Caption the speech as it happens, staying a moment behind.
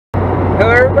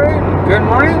everybody. Good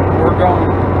morning. We're going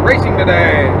racing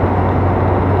today.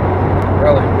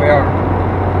 Really, we are.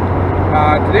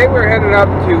 Today we're headed up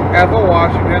to Ethel,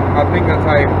 Washington. I think that's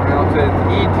how you pronounce it. It's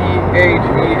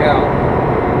E-T-H-E-L.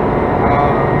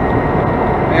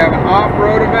 They have an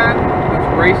off-road event that's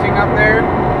racing up there,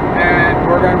 and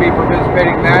we're going to be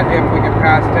participating in that if we can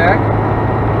pass tech.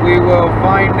 We will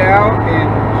find out in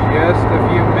just a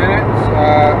few minutes.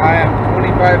 I am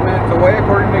 25 minutes away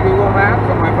according to Google Maps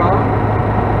on my phone.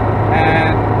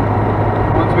 And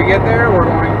once we get there, we're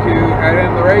going to head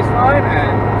into the race line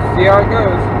and see how it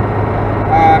goes.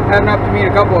 Heading up to meet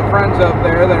a couple of friends up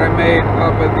there that I made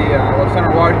up at the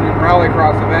Center Washington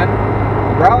Rallycross event.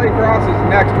 Rallycross is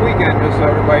next weekend, just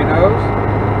so everybody knows.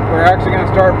 We're actually going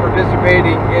to start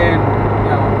participating in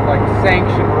like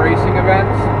sanctioned racing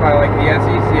events by like the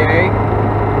SECA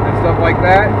and stuff like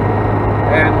that,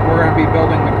 and we're going to be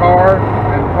building the car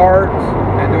and parts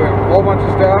and doing a whole bunch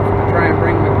of stuff to try and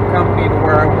bring the company to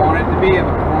where I want it to be in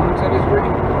the performance industry.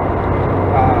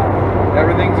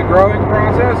 Everything's a growing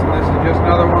process, and this is just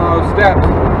another one of those steps.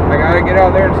 I got to get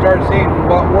out there and start seeing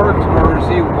what works in order to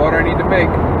see what I need to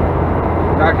make.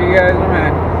 Talk to you guys in a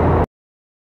minute.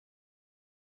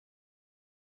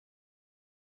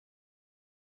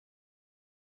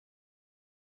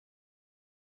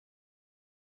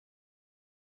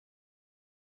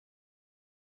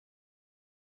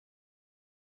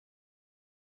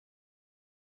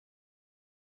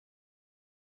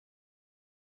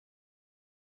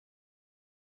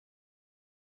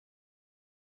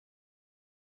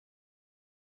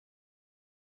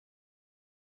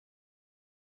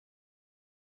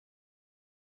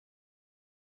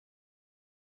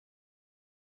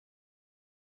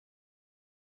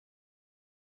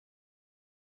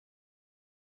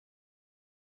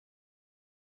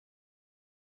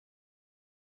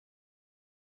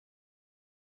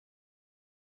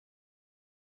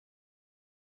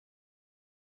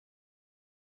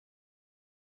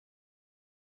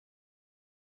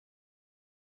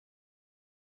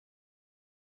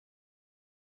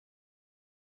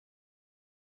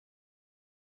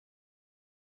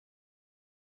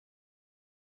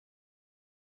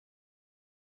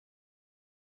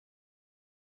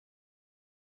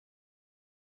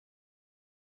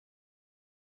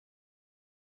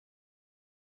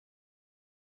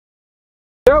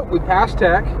 So we passed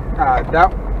tech.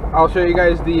 I'll show you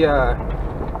guys the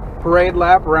parade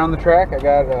lap around the track. I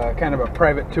got kind of a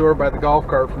private tour by the golf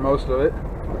cart for most of it.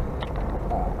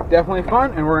 Definitely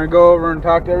fun, and we're gonna go over and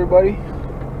talk to everybody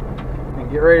and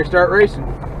get ready to start racing.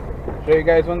 Show you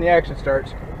guys when the action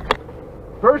starts.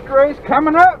 First race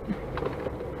coming up.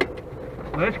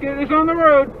 Let's get this on the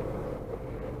road.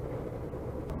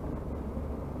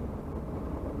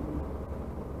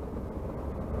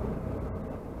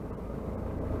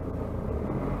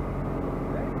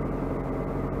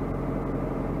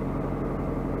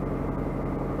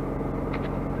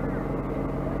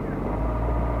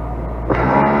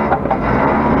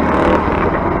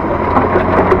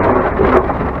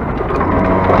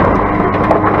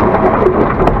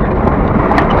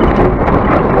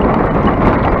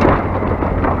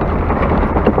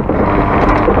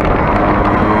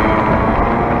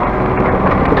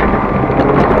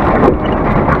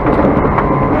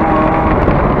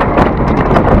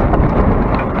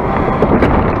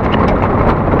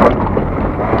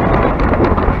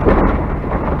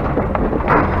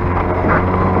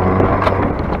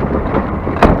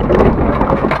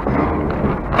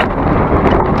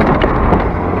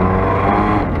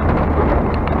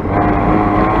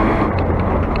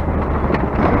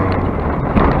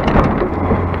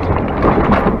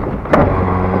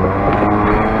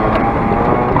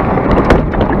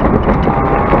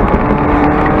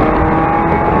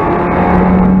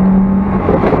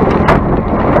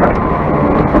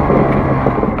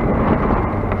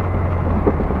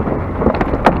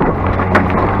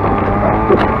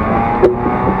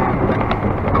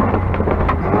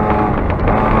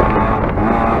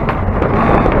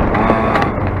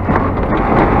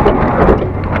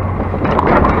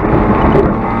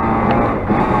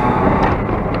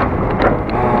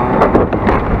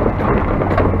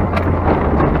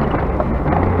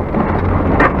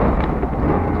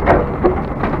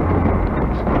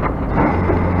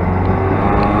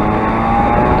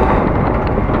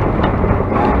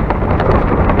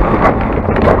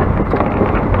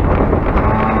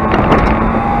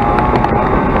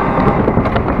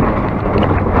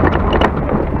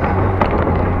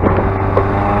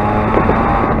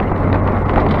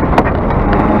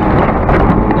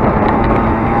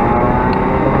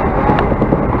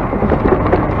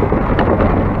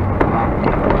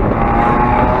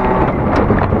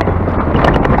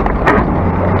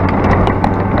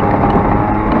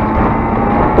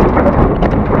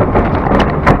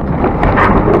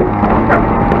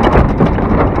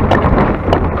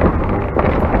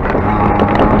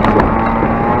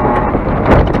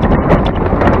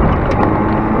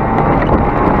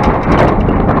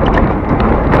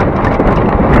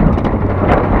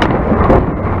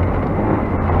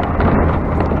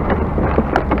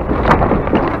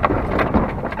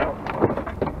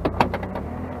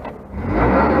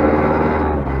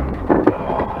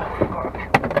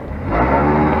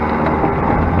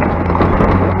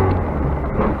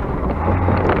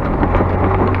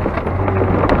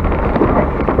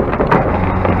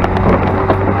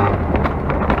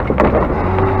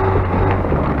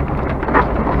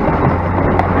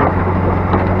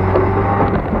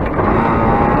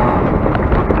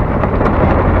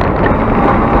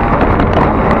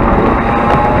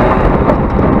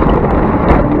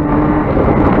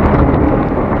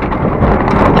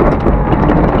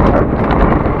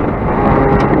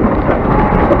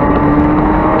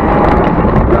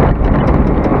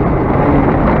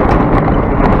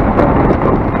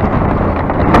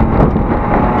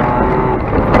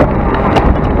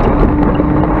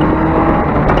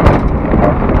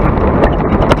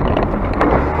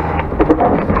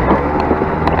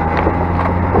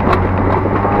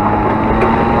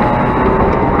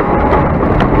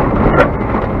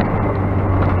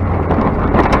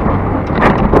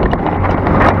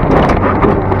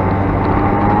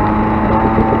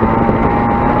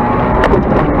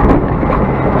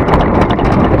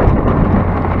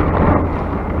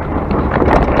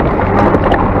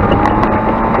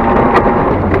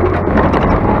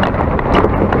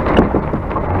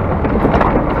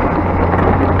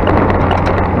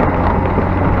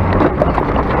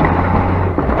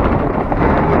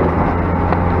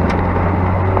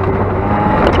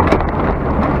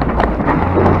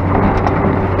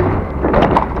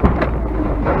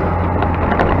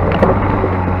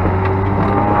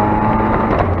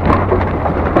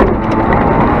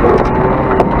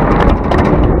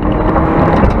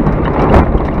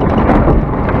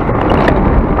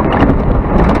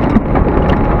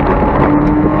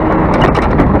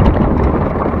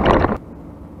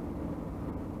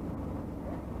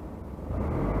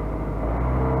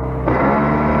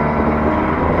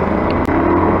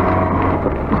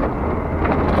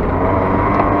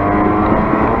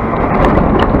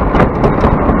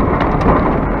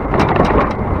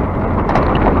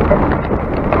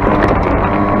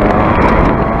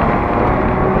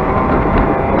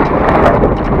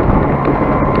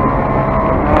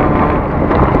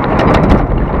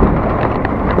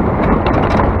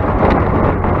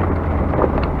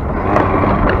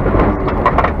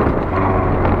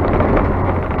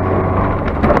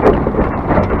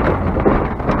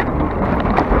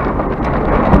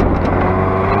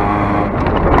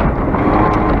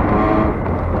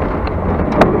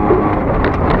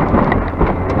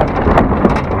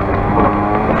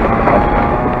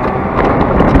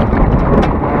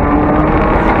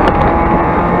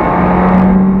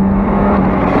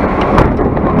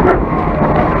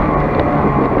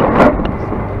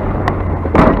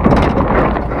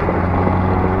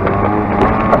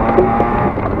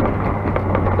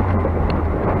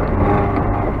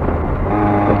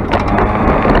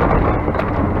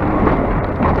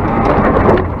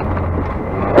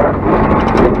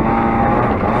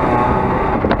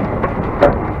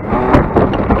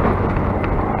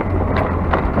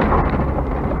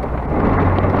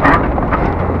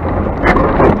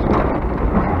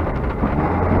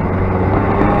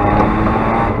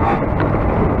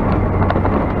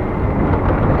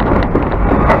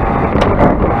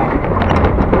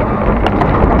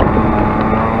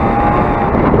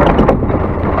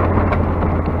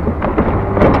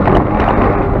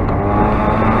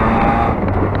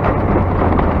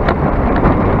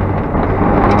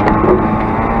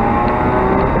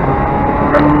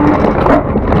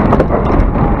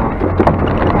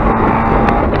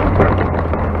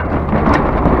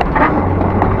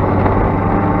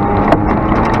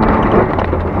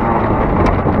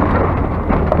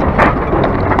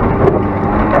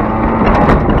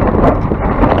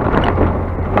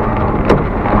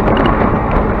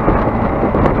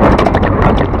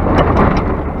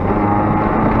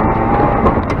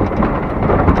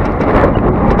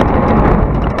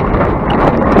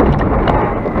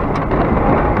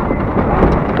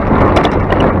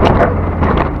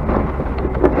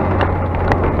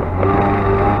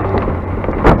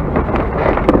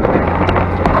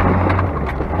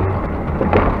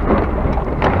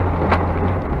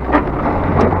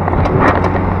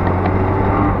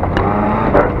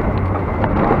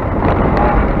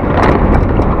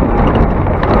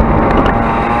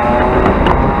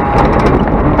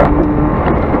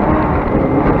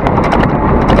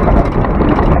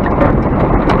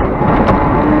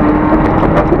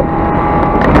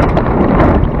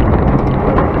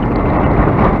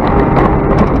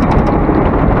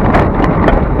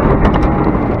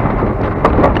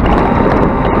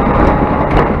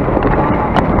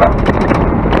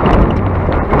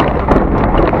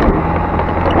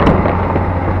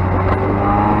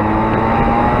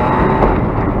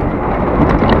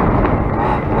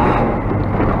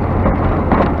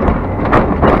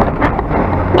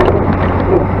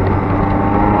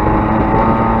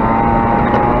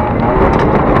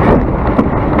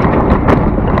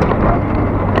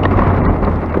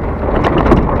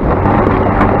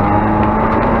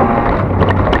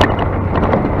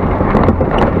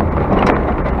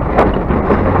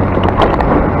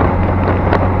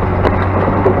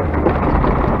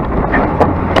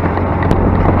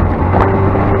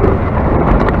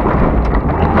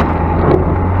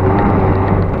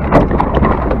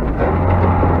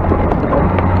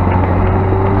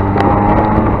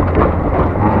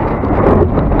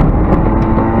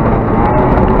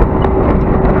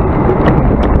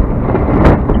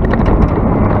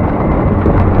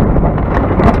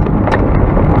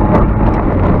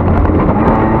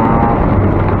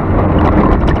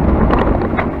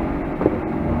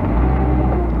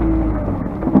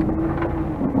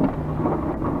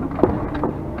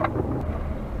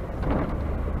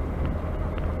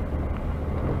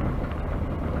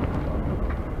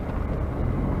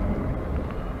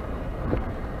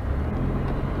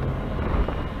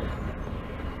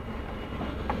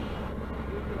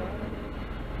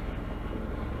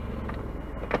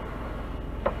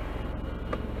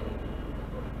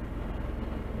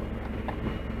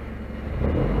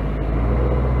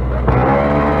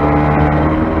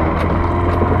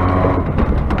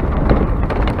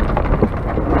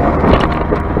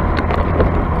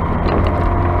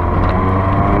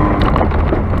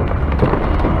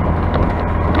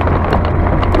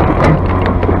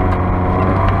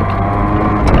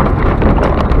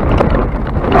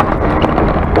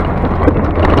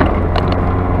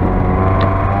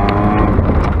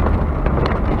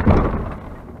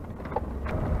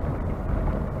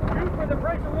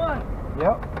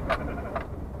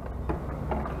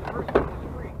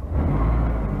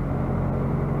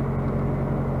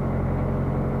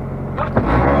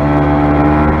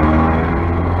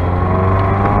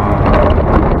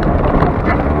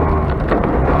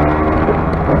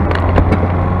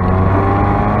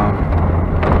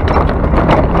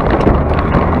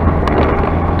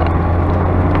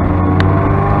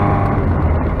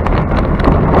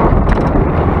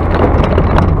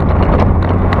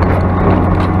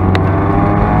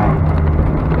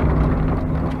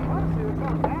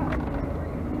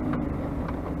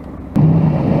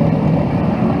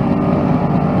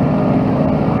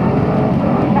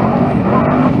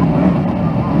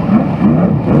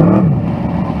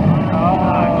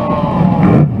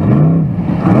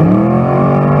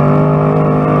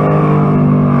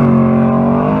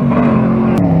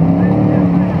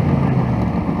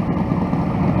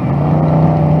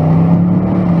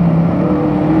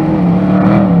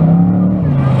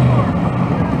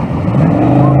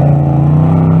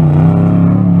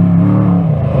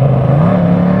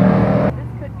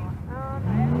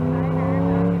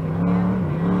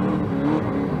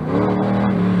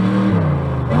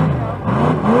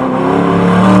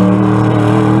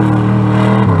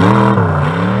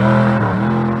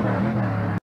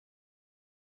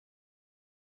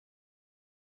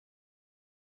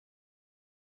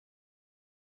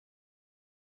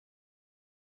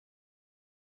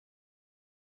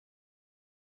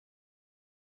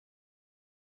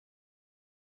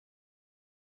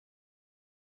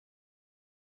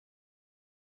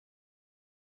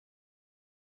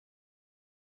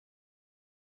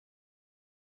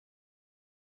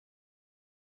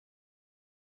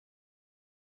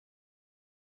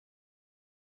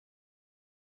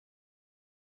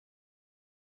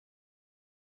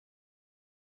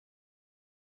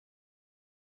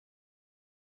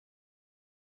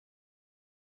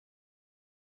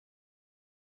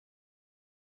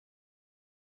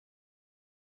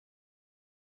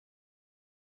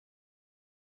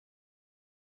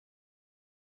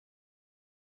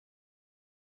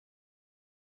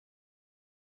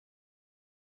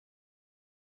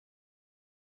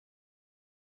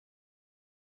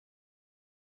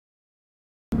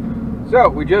 So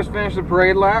we just finished the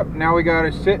parade lap. Now we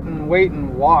gotta sit and wait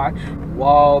and watch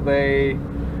while they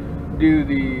do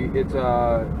it's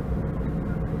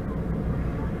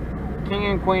King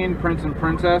and Queen, Prince and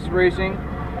Princess racing.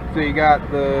 So you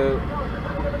got the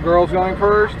girls going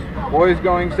first, boys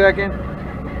going second,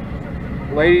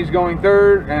 ladies going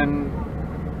third, and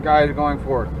guys going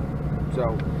fourth.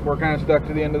 So we're kind of stuck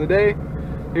to the end of the day.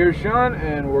 Here's Sean,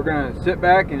 and we're gonna sit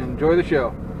back and enjoy the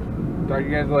show. Talk to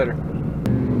you guys later.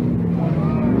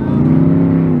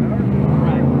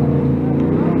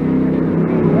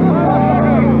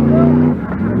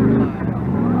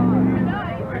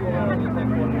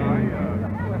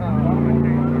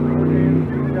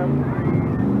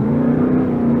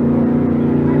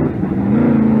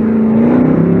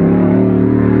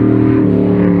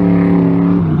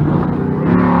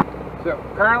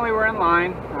 Currently we're in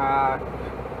line.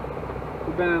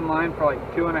 We've been in line for like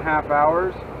 2.5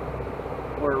 hours.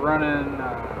 We're running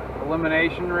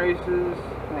elimination races,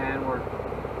 and we're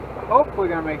hopefully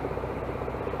gonna make it.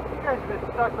 You guys have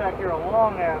been stuck back here a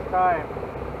long ass time.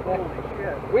 Holy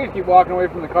shit. We just keep walking away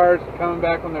from the cars, coming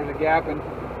back when there's a gap and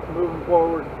moving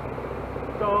forward.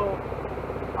 So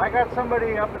I got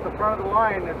somebody up at the front of the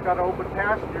line that's got an open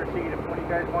passenger seat if one of you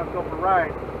guys want to go for a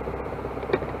ride.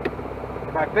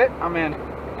 If I fit, I'm in.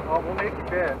 Oh, we'll make you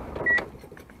fit.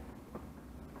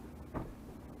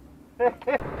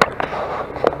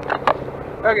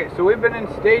 Okay, so we've been in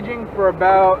staging for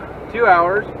about 2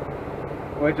 hours,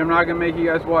 which I'm not going to make you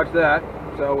guys watch that,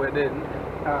 so it didn't.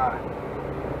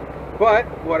 But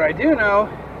what I do know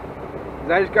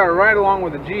is I just got to ride along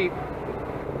with the Jeep,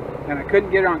 and I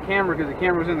couldn't get it on camera because the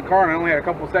camera was in the car, and I only had a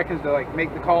couple seconds to like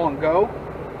make the call and go.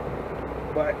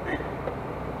 But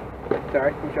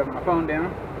sorry, I'm shoving my phone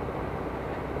down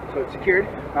so it's secured.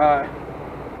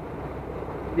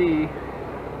 The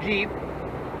Jeep,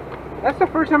 that's the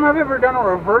first time I've ever done a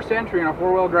reverse entry in a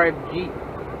 4-wheel drive Jeep.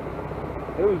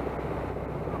 It was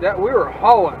that we were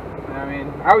hauling. I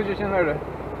mean, I was just in there to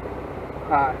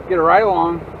get a ride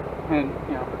along, and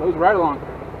you know, those ride along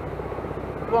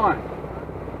fun.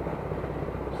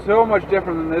 So much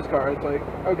different than this car. It's like,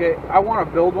 okay, I want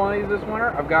to build one of these this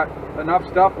winter. I've got enough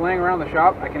stuff laying around the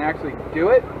shop, I can actually do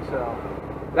it. So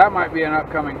that might be an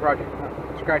upcoming project.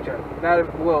 Scratch that.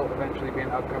 That will eventually be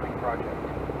an upcoming project.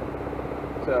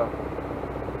 So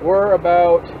we're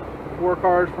about 4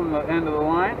 cars from the end of the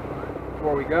line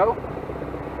before we go.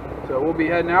 So we'll be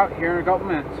heading out here in a couple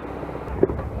minutes.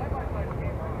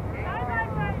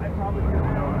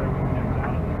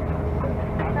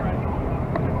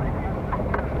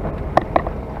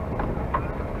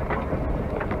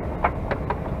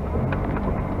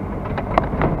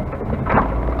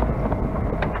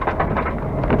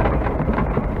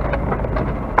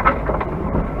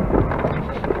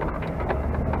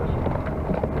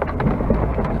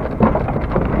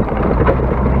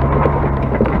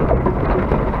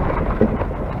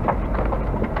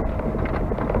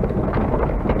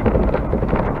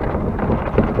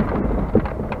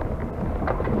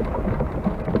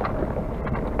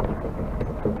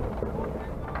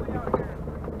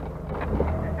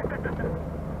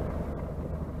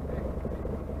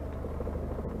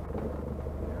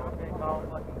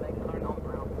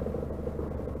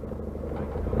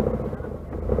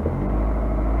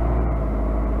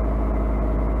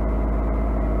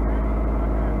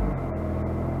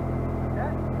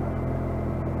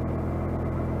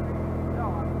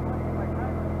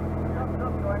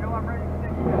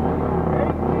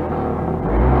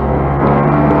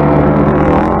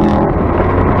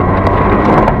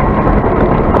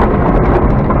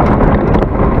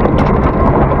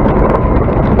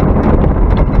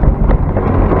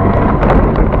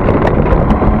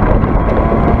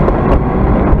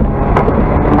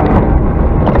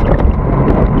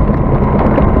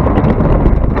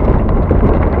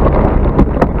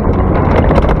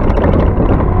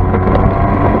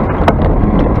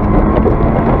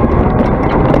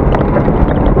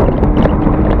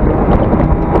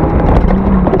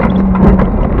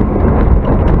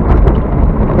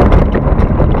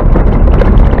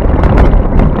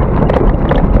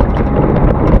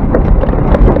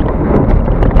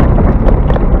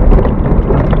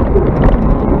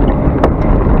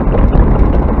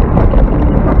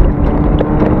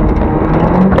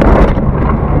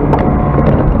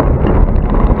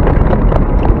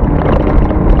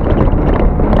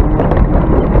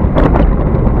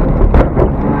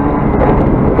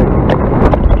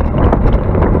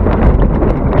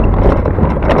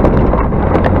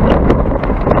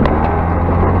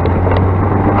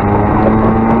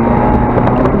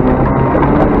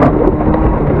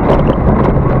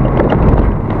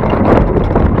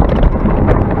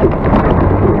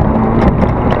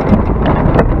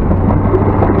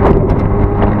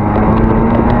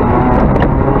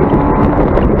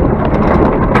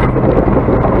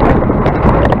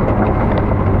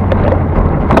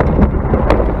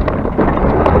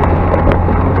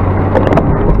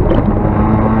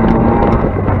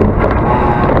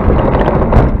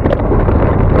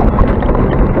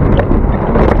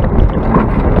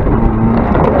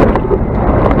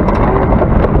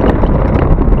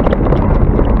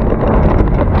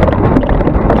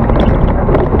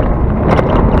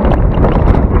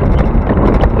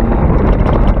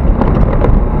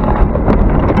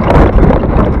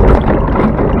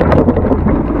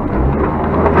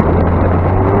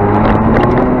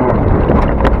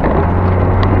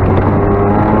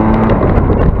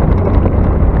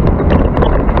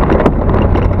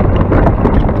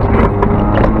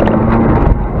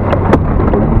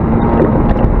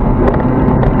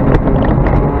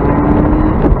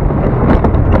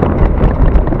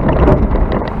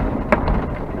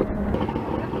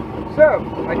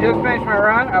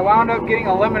 wound up getting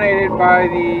eliminated by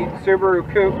the Subaru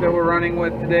Coupe that we're running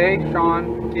with today,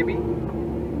 Sean Kibbe.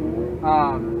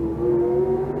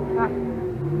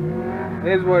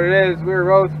 It is what it is. We were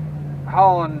both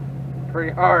hauling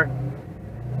pretty hard.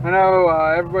 I know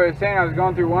everybody was saying I was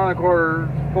going through one of the quarters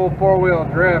full four-wheel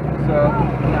drift, so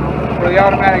you know, for the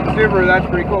automatic Subaru, that's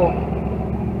pretty cool.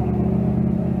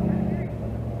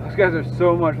 Those guys are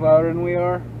so much louder than we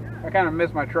are. I kind of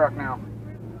miss my truck now.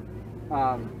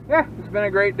 Yeah, it's been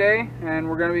a great day, and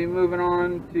we're going to be moving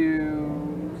on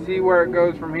to see where it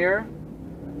goes from here.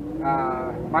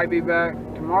 Might be back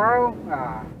tomorrow.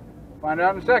 Find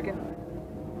out in a second.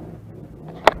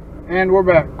 And we're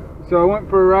back. So I went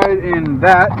for a ride in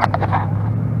that.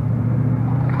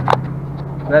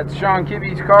 That's Sean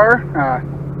Kibbe's car.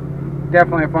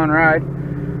 Definitely a fun ride.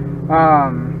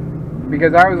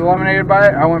 Because I was eliminated by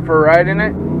it, I went for a ride in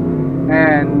it,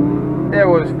 and it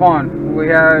was fun. We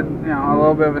had, you know, a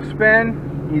little bit of a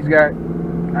spin. He's got,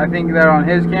 I think, that on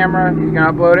his camera. He's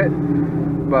gonna upload it.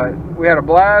 But we had a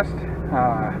blast.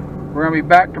 We're gonna be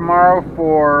back tomorrow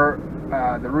for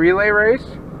the relay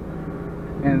race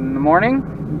in the morning,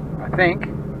 I think.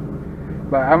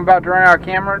 But I'm about to run out of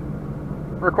camera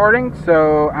recording,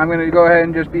 so I'm going to go ahead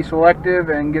and just be selective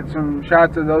and get some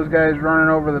shots of those guys running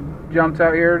over the jumps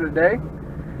out here today.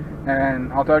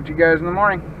 And I'll talk to you guys in the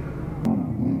morning.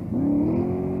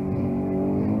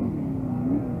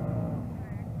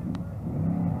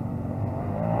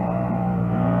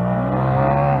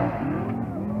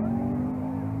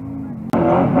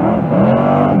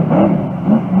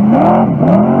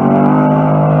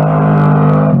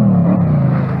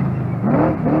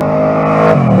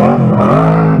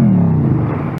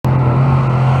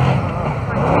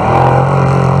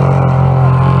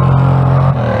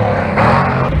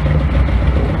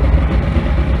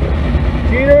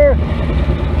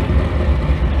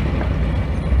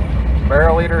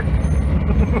 Barrel eater.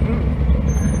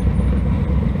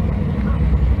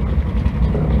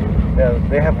 Yeah,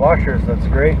 they have washers, that's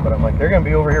great, but I'm like, they're gonna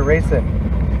be over here racing.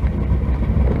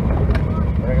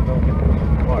 They're gonna go get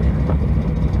the washers.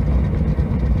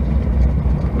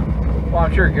 Well,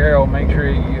 I'm sure Gary will make sure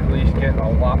you at least get a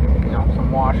lot, you know,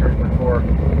 some washers before.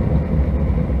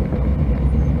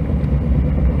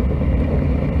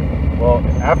 Well,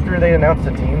 after they announce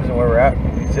the teams and where we're at,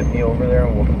 sit me over there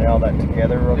and we'll nail that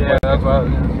together real quick. Yeah, that's what I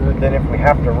was gonna say. Then if we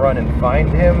have to run and find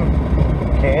him,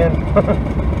 we can.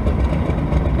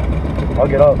 I'll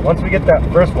get all, once we get that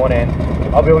first one in,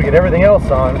 I'll be able to get everything else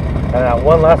on, and that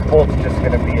one last bolt's just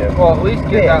gonna be a. Well, at least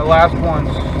get that last one.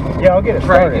 Yeah, I'll get it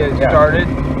try started. to get it started.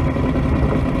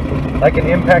 I can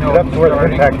impact it up to where the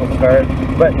impact will start,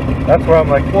 but that's where I'm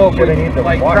like, well, should I need the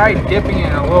like water? try dipping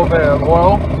in a little bit of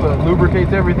oil so it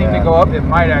lubricates everything to go up. It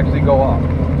might actually go up.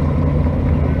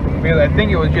 Because I think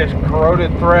it was just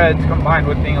corroded threads combined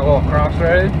with being a little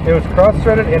cross-threaded. It was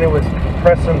cross-threaded and it was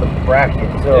pressing the bracket,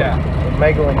 so yeah. It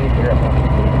may go in here.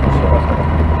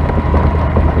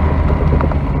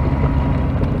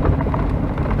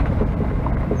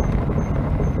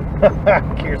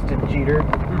 Kirsten Jeter.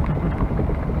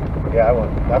 Yeah, I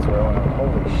went. That's where I went.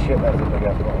 Holy shit, that's a big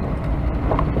ass ball.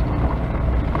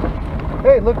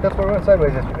 Hey, look, that's where we went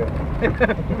sideways yesterday.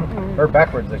 Or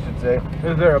backwards, I should say.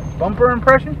 Is there a bumper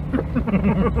impression?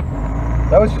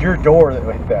 That was your door that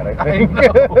went that, I think. I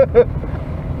know.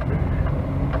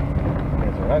 Okay,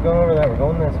 so we're not going over that, we're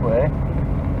going this way.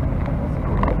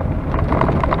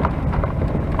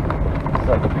 It's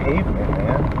like a pavement,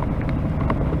 man.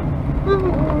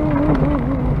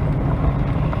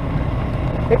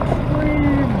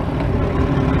 Extreme!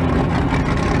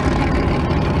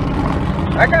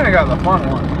 I kind of got the fun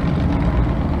one.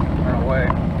 In a way.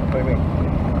 What do you mean?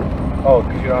 Oh,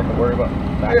 because you don't have to worry about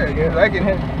that Yeah, shit? because I can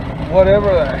hit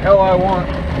whatever the hell I want.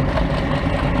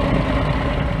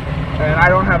 And I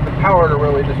don't have the power to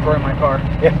really destroy my car.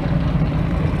 Yeah.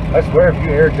 I swear if you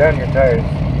aired down your tires.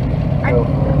 So.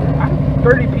 I'm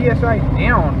 30 PSI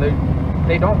down.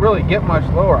 They don't really get much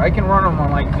lower. I can run them on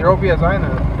like 0 PSI and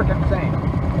they're freaking the same.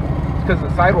 It's because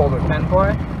the sidewalls are thin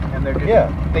ply and they're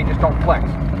just, they just don't flex.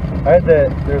 I had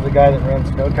there's a guy that ran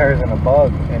snow tires in a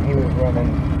bug, and he was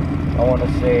running, I want to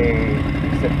say,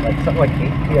 he said like something like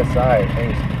 8 PSI,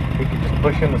 and he could just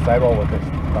push in the sidewall with his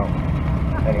thumb,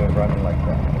 and he was running like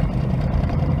that.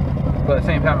 But at the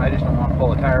same time, I just don't want to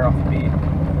pull a tire off the bead.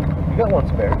 You got one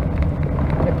spare.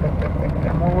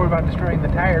 I'm more worried about destroying the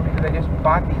tire because I just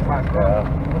bought these last month.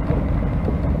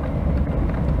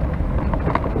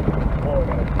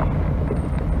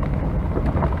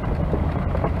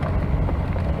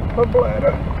 My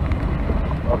bladder.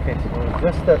 Okay, so is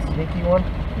this that sneaky one?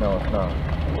 No, it's not.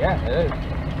 Yeah, it is.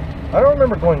 I don't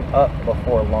remember going up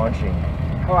before launching.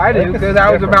 Oh, I do, think this because is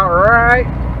I was different. about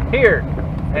right here.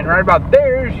 And right about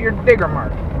there's your digger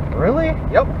mark. Really?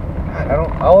 Yep. I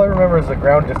don't. All I remember is the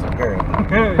ground disappearing.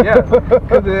 Yeah,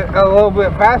 because a little bit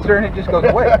faster and it just goes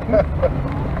away.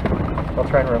 I'll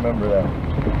try and remember that.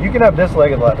 You can have this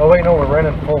legged lap. Oh wait, no, we're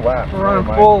running full laps. We're running Never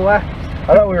mind. full left.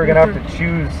 I thought we were gonna have to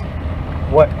choose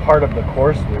what part of the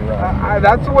course we run.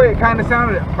 That's the way it kind of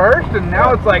sounded at first, and now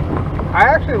Yeah. it's like, I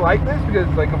actually like this because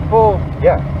it's like a full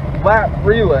Yeah. lap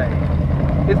relay.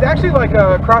 It's actually like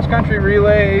a cross-country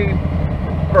relay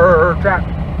for track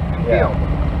and Yeah. field.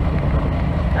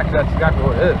 Actually, that's exactly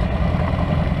what it is.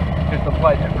 Just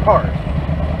applied to cars.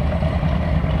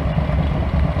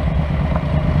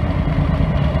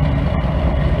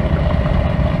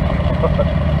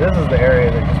 This is the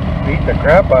area that just beat the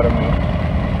crap out of me.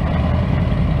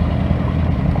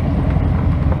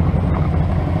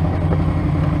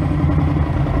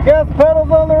 Gas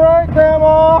pedals on the right,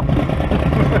 Grandma!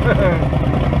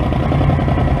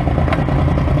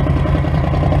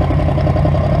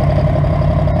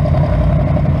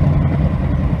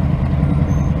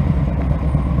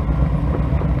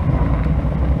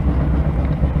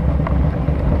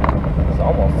 It's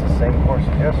almost the same course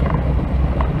as yesterday.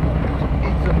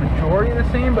 It's a majority of the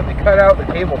same, but they cut out the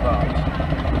tabletops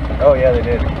Oh yeah, they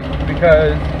did.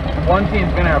 because one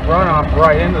team's gonna have runoff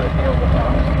right into the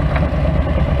tabletops.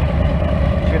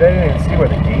 Shoot, I didn't even see where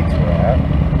the gates were at.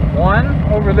 One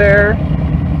over there.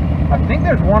 I think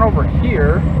there's one over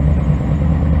here. And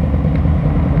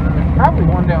then there's probably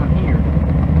one down here.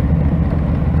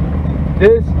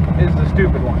 This is the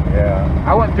stupid one. Yeah.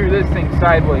 I went through this thing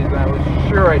sideways and I was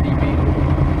sure I DB'd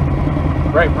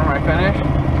it. Right from my finish.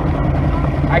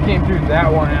 I came through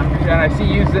that one and I see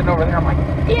you sitting over there. I'm like,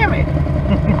 damn it!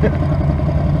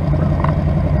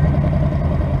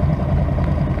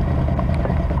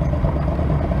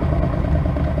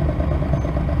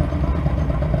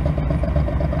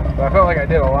 But I felt like I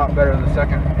did a lot better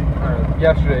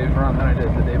yesterday's run than I did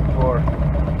the day before.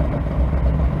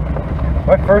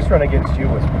 My first run against you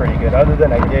was pretty good, other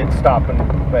than I did stop,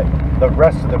 but the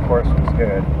rest of the course was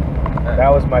good. That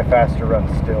was my faster run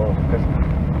still, because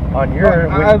on your,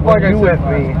 when you with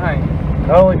me,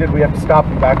 not only did we have to stop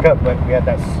and back up, but we had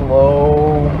that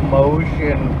slow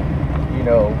motion, you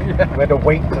know, we had to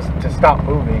wait to stop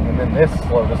moving, and then this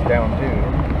slowed us down too.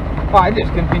 Oh, I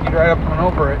just continued right up and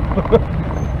over it.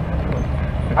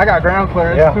 I got ground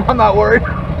clearance. Yeah. I'm not worried.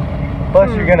 Plus,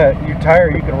 you tire,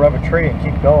 you can rub a tree and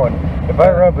keep going. If I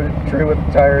rub a tree with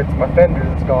the tire, it's my fender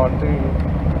that's gone too.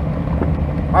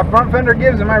 My front fender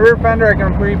gives and my rear fender I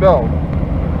can rebuild.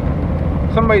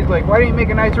 Somebody's like, why didn't you make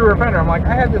a nicer rear fender? I'm like,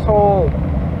 I had this whole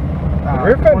The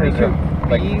rear fenders are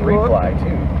 22B like free look. fly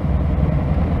too.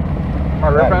 My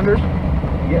rear Nice. fenders?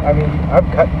 Yeah, I mean, I've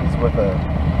cut these with a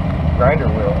grinder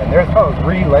wheel, and they're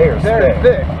 3 layers They're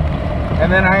thick. thick. And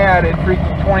then I added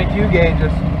freaking 22 gauge,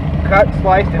 just cut,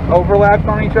 sliced, and overlapped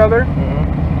on each other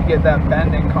Mm-hmm. to get that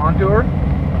bend and contour.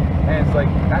 And it's like,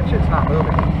 that shit's not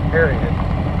moving, period.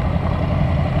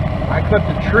 I clipped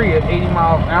a tree at 80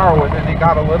 miles an hour with it, and it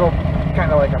got a little,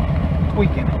 kind of like a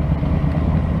tweaking.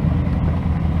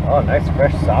 Oh, nice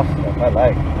fresh soft stuff. I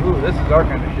like. Ooh, this is our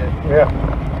kind of shit. Yeah.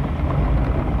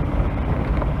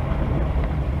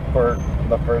 For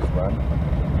the first run,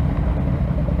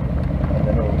 and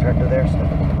then it'll turn to their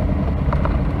stuff.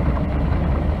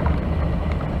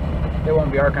 It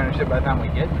won't be our kind of shit by the time we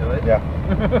get to it. Yeah.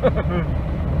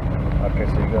 Okay,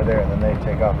 so you go there, and then they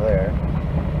take off there.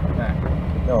 Nah.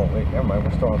 No, wait, never mind.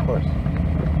 We're still on course.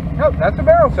 Nope, that's a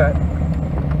barrel set.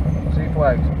 See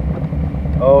flags.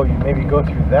 Oh, you maybe go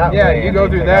through that Yeah, way. you and go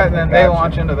they through take that, off and then there. they Gotcha.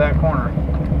 launch into that corner.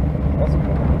 That's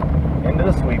cool. Into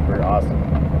the sweeper. Awesome.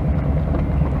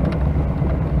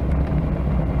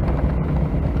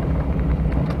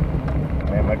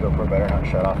 Man, my GoPro better not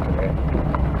shut off today.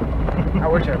 I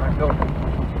wish I had my built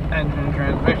engine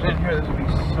transmission in here. This would be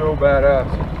so badass.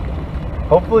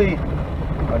 Hopefully,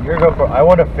 on your GoPro, I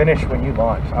want to finish when you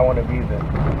launch. I want to be the,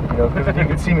 you know, because if you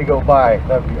can see me go by,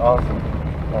 that'd be awesome.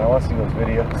 And I want to see those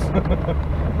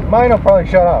videos. Mine will probably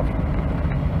shut off.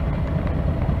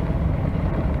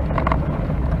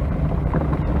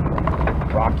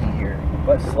 Rocky here,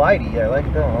 but slidey. I like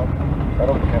that.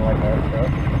 That'll be kind of like our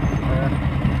truck.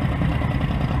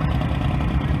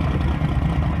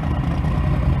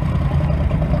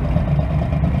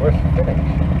 Where's finish?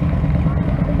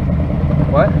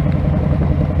 What?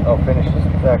 Oh, finish is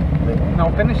back there. No,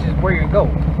 finish is where you go.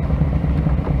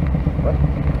 What?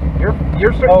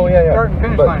 Your start, Oh yeah, yeah. start and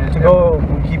finish But line is to different.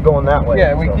 go, we keep going that way.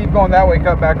 Yeah, we so. keep going that way,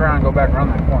 cut back around, and go back around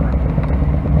that corner.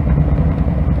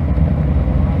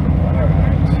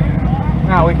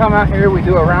 Now we come out here, we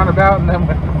do a roundabout, and then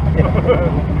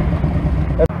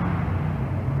we...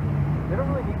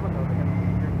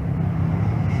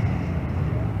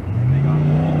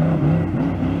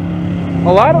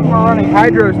 A lot of them are running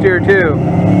hydro steer too.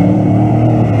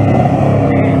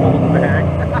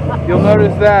 You'll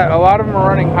notice that a lot of them are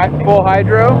running full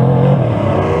hydro.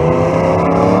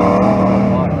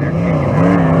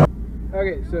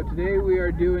 Okay, so today we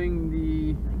are doing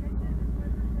the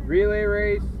relay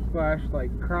race /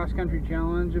 like cross country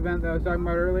challenge event that I was talking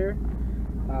about earlier.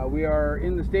 We are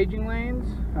in the staging lanes.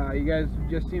 You guys have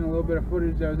just seen a little bit of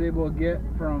footage that I was able to get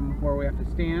from where we have to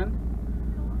stand.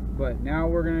 But now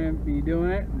we're going to be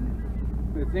doing it.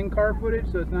 It's in-car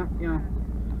footage, so it's not, you know,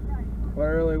 what I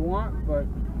really want, but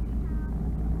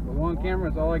the one camera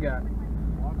is all I got.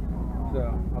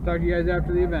 So I'll talk to you guys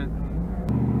after the event.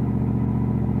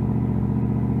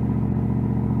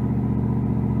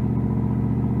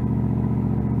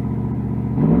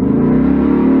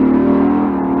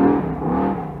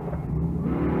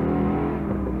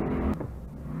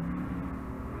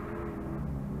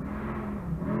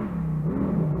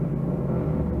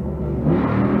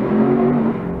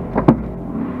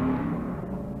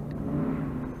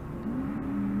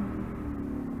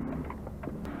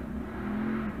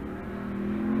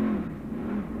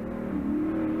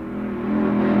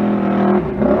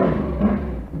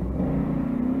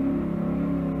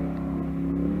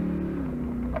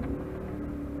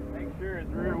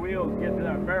 Get to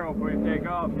that barrel before you take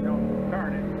off, you don't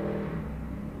turn it.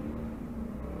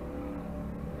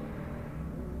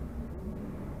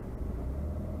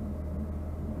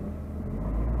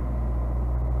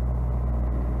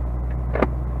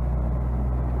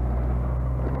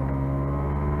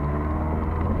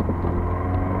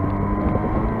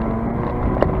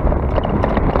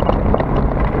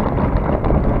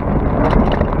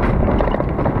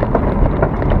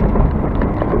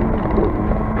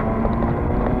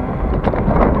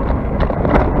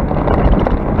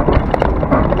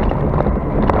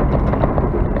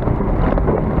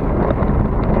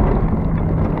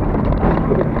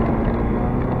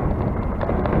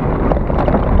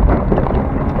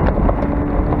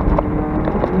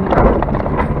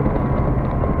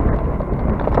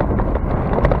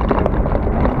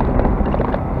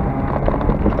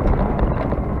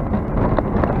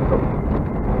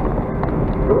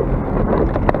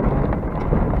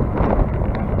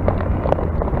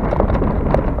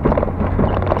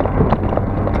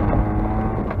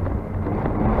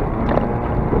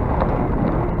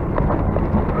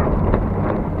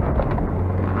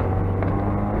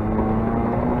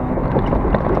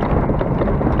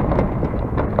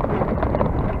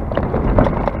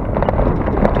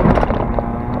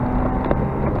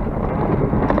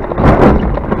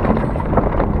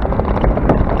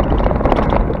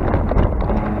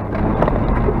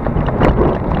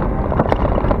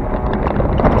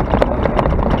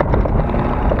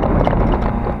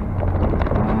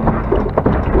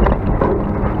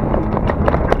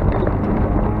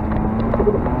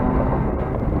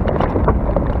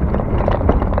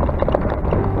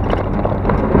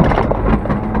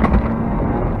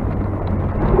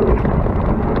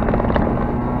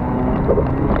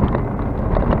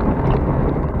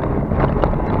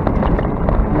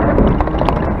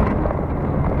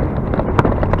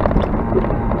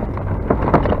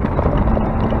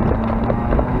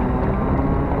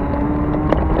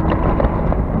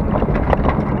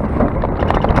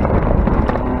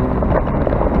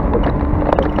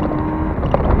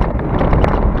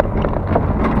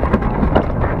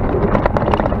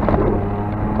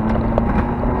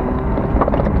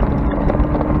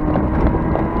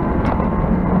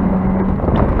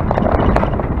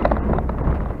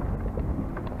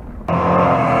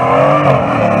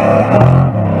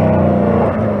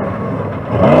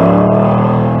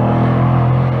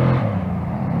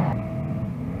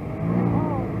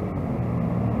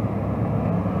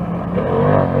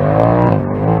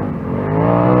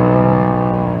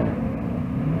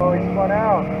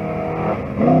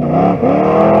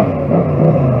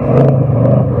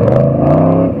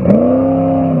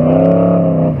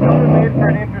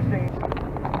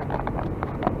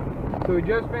 So we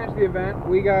just finished the event.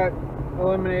 We got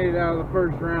eliminated out of the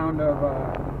first round of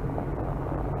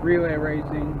relay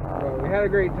racing. So we had a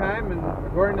great time, and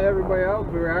according to everybody else,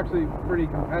 we were actually pretty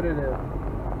competitive.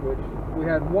 Which we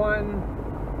had one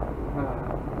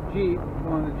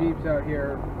one of the Jeeps out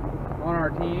here on our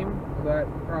team, so that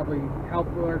probably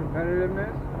helped with our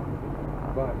competitiveness.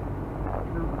 But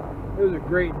it was a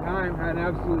great time, had an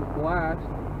absolute blast.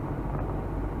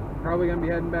 Probably gonna be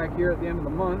heading back here at the end of the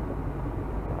month.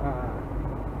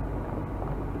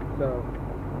 So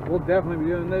we'll definitely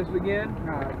be doing this again.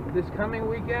 This coming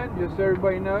weekend, just so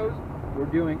everybody knows, we're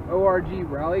doing ORG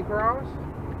Rallycross,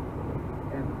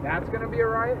 and that's gonna be a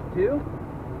riot too.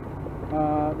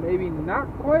 Maybe not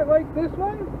quite like this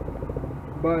one,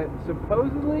 but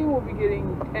supposedly we'll be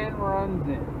getting 10 runs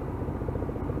in.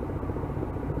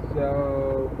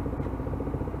 So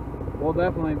we'll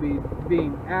definitely be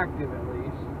being active at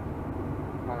least,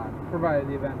 provided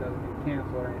the event doesn't get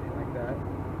canceled or anything like that.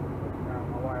 I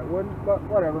don't know why it wouldn't, but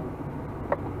whatever.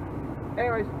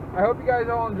 Anyways, I hope you guys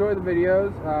all enjoy the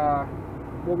videos.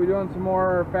 We'll be doing some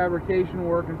more fabrication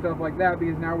work and stuff like that,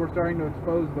 because now we're starting to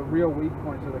expose the real weak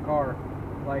points of the car.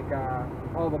 Like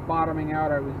all the bottoming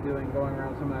out I was doing going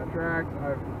around some of that track.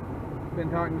 I've been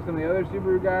talking to some of the other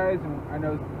Subaru guys, and I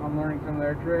know I'm learning some of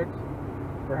their tricks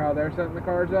for how they're setting the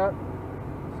cars up.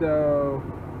 So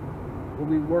we'll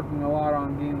be working a lot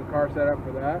on getting the car set up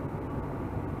for that.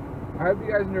 I hope you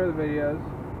guys enjoy the videos.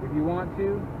 If you want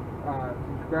to,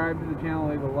 subscribe to the channel,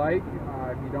 leave a like.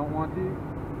 If you don't want to, you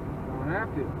don't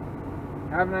have to.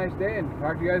 Have a nice day, and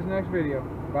talk to you guys in the next video.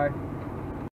 Bye.